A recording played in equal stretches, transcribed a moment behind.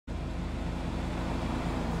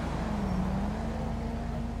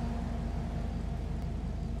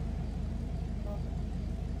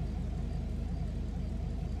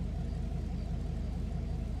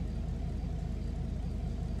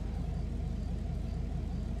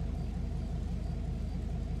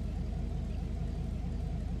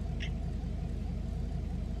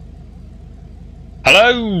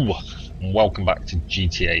Hello and welcome back to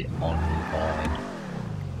GTA Online.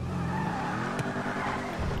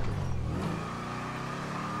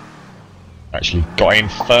 Actually got in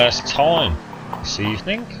first time this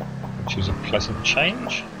evening, which was a pleasant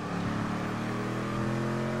change.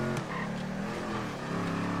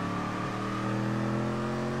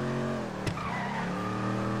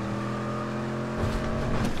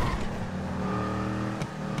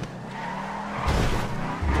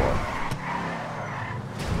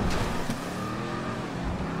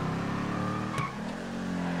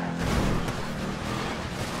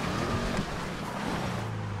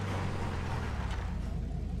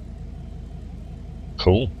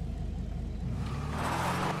 Cool.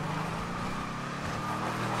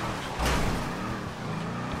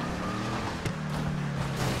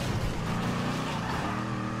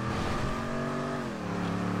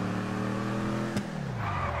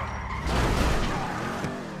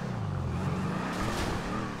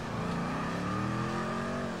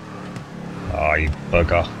 Ah, you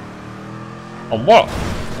bugger. On what?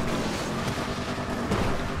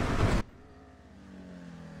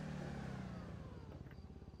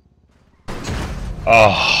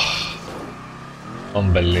 Oh,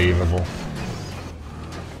 unbelievable.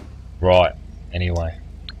 Right, anyway.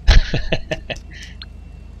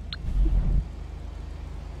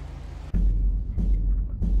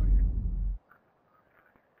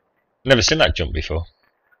 Never seen that jump before.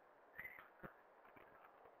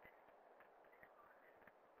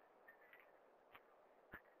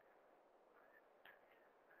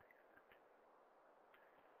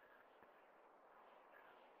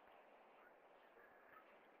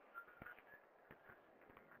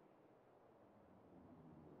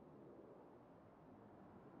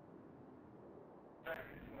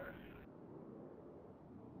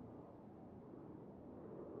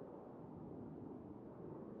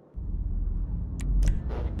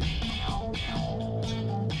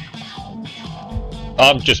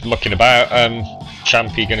 I'm just mucking about.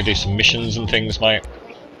 Champy gonna do some missions and things, mate.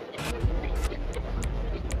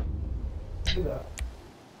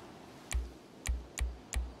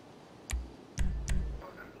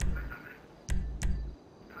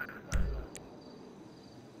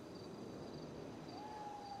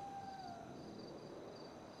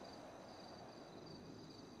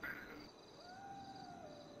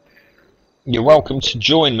 You're welcome to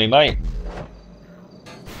join me, mate.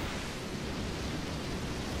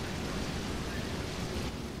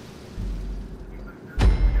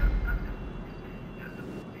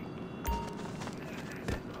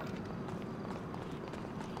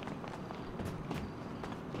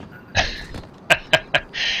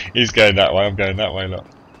 He's going that way, I'm going that way, look.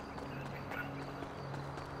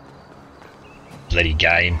 Bloody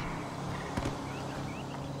game.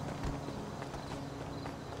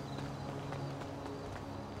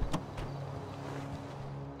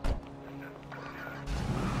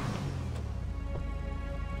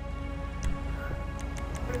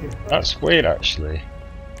 That's weird, actually.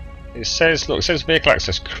 It says, look, it says vehicle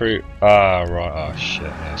access crew. Ah, right, oh shit,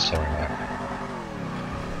 yeah, sorry, mate.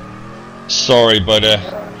 Sorry, buddy.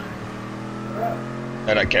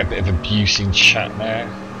 I get a bit of abuse in chat now.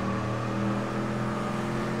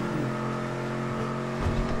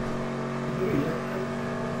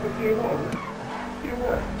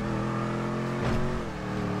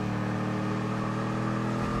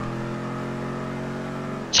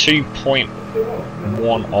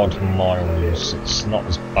 .1 odd miles. It's not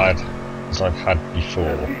as bad as I've had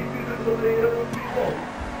before.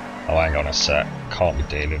 Oh, hang on a sec. Can't be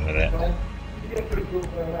dealing with it.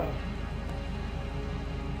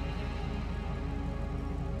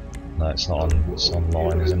 No, it's not on. It's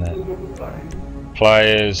online, isn't it?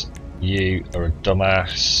 Players, you are a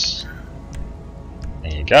dumbass.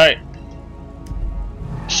 There you go.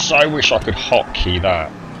 So wish I could hotkey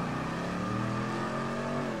that.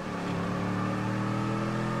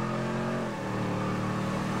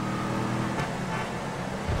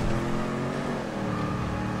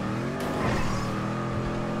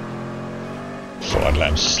 Thought I'd let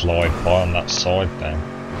him slide by on that side then.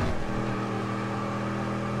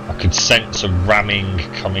 I could sense a ramming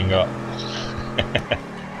coming up.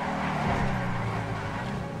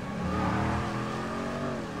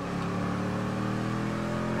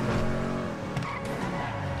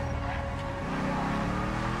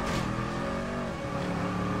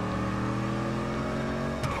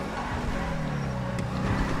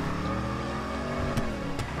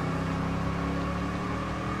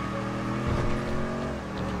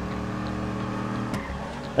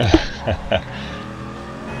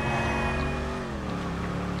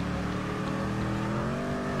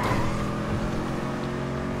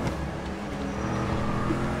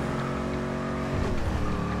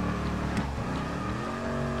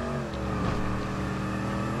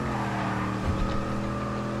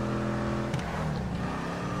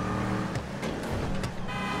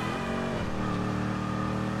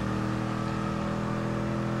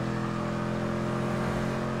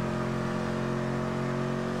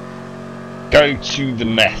 Go to the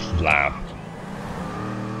meth lab.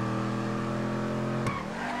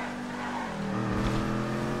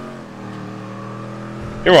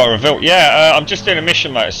 You're right, Reveal. Yeah, I'm just doing a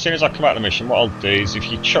mission, mate. As soon as I come out of the mission, what I'll do is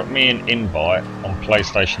if you chuck me an invite on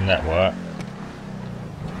PlayStation Network,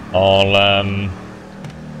 I'll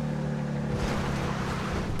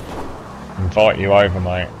invite you over,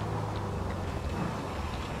 mate.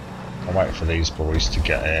 I'll wait for these boys to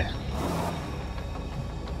get here.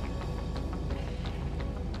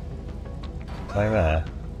 Are they there?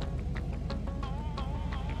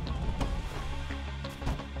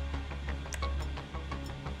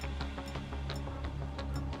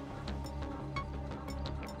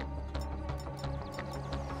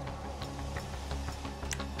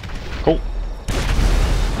 Cool.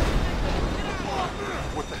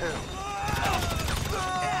 What the hell?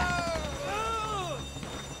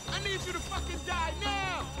 I need you to fucking die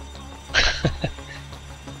now!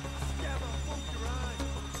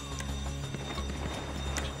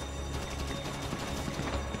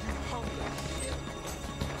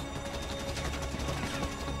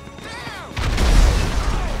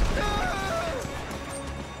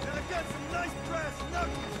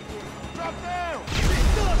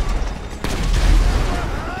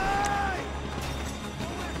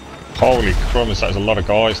 Holy crumbs, that was a lot of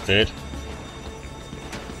guys, dude.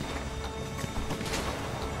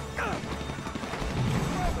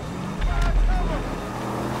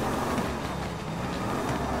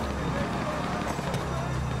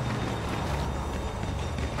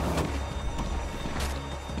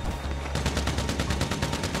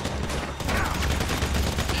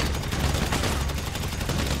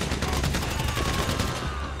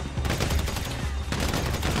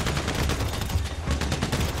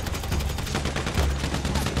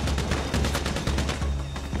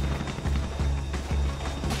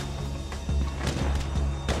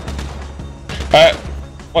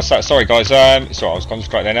 What's that? Sorry guys, sorry, I was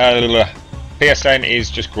concentrating then. PSN is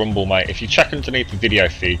just Grumble, mate. If you check underneath the video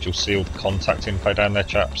feed, you'll see all the contact info down there,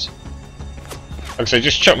 chaps. Like I say,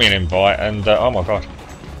 just chuck me an invite and, oh my god.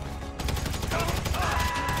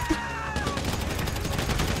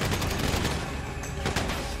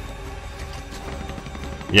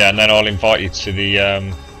 Yeah, and then I'll invite you to the,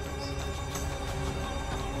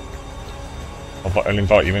 I'll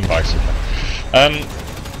invite you in basically.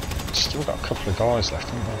 Still got a couple of guys left,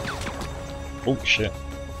 haven't we? Oh shit.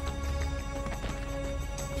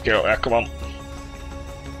 Get up there, come on.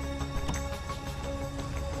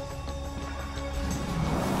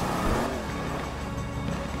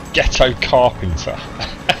 Ghetto Carpenter.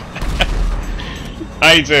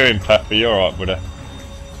 How you doing, Pepper? You alright, buddy?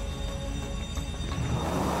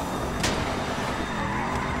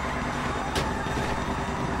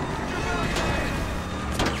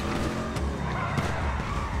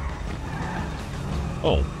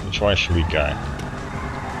 Oh, which way should we go?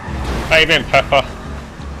 How you been, Pepper?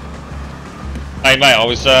 Hey mate, I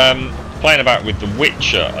was playing about with The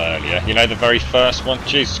Witcher earlier, you know, the very first one.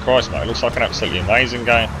 Jesus Christ mate, it looks like an absolutely amazing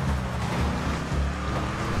game.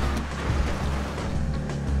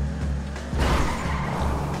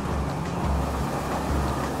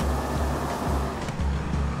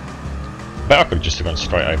 Bet I could have just gone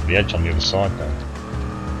straight over the edge on the other side though.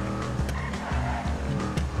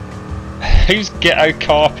 Who's Ghetto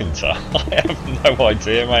Carpenter? I have no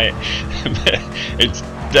idea, mate. It's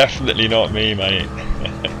definitely not me, mate.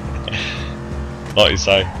 Like you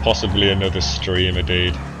say, possibly another streamer,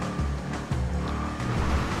 dude.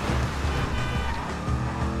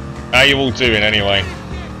 How you all doing, anyway?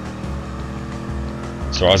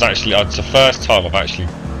 So it's the first time I've actually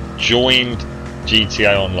joined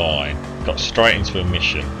GTA Online, got straight into a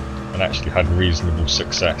mission, and actually had reasonable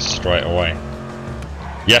success straight away.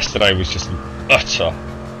 Yesterday was just an utter,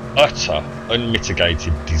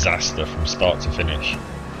 unmitigated disaster from start to finish.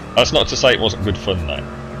 That's not to say it wasn't good fun though,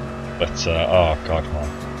 but oh god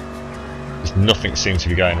man, just nothing seems to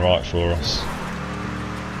be going right for us.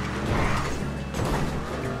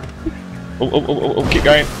 Oh, keep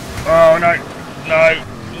going. Oh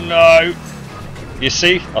no. You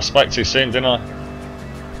see, I spoke too soon, didn't I?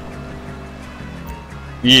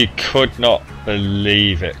 You could not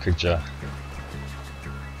believe it, could you?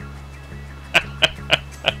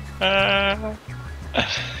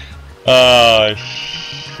 Oh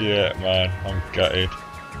shit, man, I'm gutted.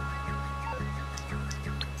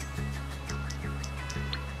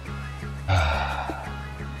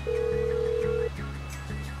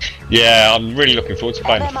 Yeah, I'm really looking forward to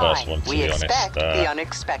playing the first one, to be honest. The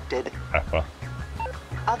unexpected. Pepper.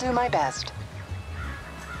 I'll do my best.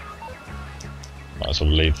 Might as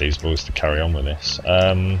well leave these boys to carry on with this.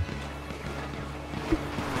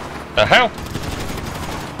 The hell?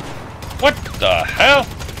 What the hell?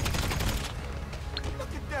 Look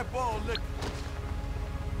at that ball lick.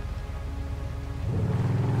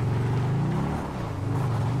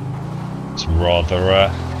 It's rather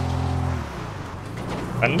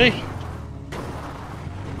handy.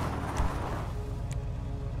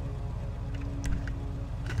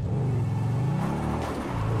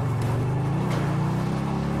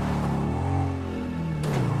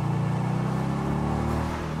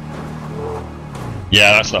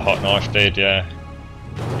 Yeah, that's the hot knife, dude, yeah.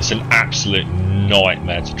 It's an absolute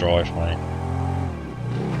nightmare to drive, mate.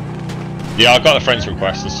 Yeah, I've got the friend's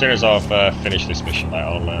request. As soon as I've finished this mission, mate,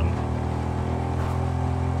 I'll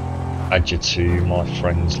add you to my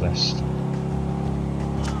friends list.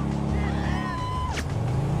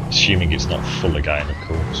 Assuming it's not full again, of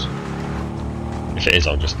course. If it is,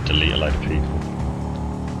 I'll just delete a load of people.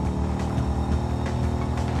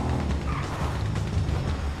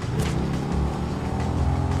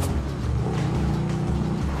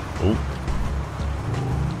 Oh.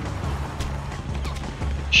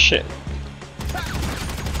 Shit.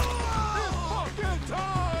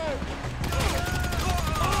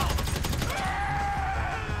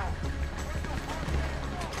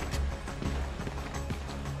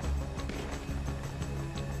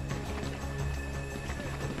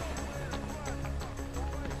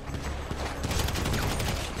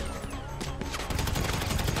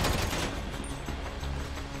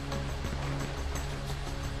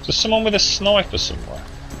 There's someone with a sniper somewhere.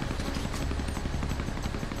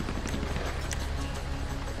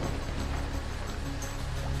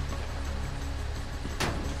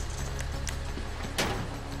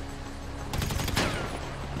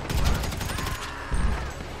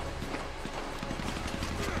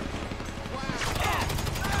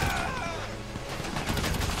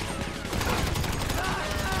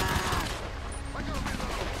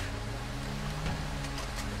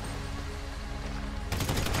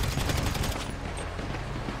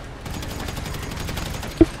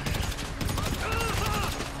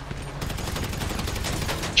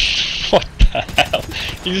 What the hell?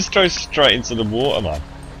 You just drove straight into the water, man.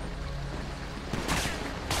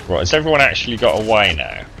 Right, has everyone actually got away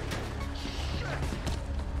now?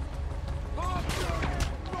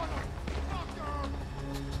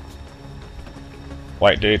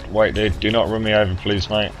 Wait, dude, do not run me over, please,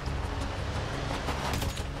 mate.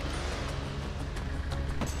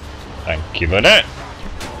 Thank you for that.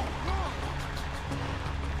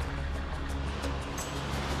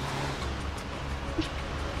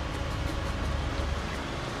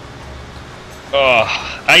 Oh,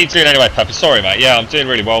 how you doing anyway, Pepper? Sorry, mate. Yeah, I'm doing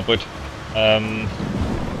really well, bud.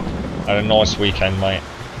 Had a nice weekend, mate.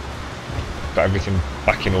 Got everything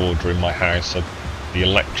back in order in my house. The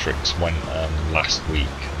electrics went last week,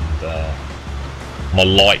 and my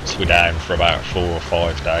lights were down for about 4 or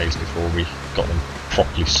 5 days before we got them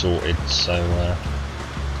properly sorted. So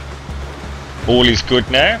all is good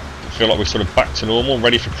now. I feel like we're sort of back to normal,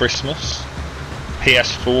 ready for Christmas.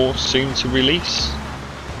 PS4 soon to release.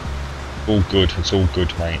 All good, it's all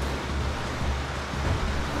good, mate.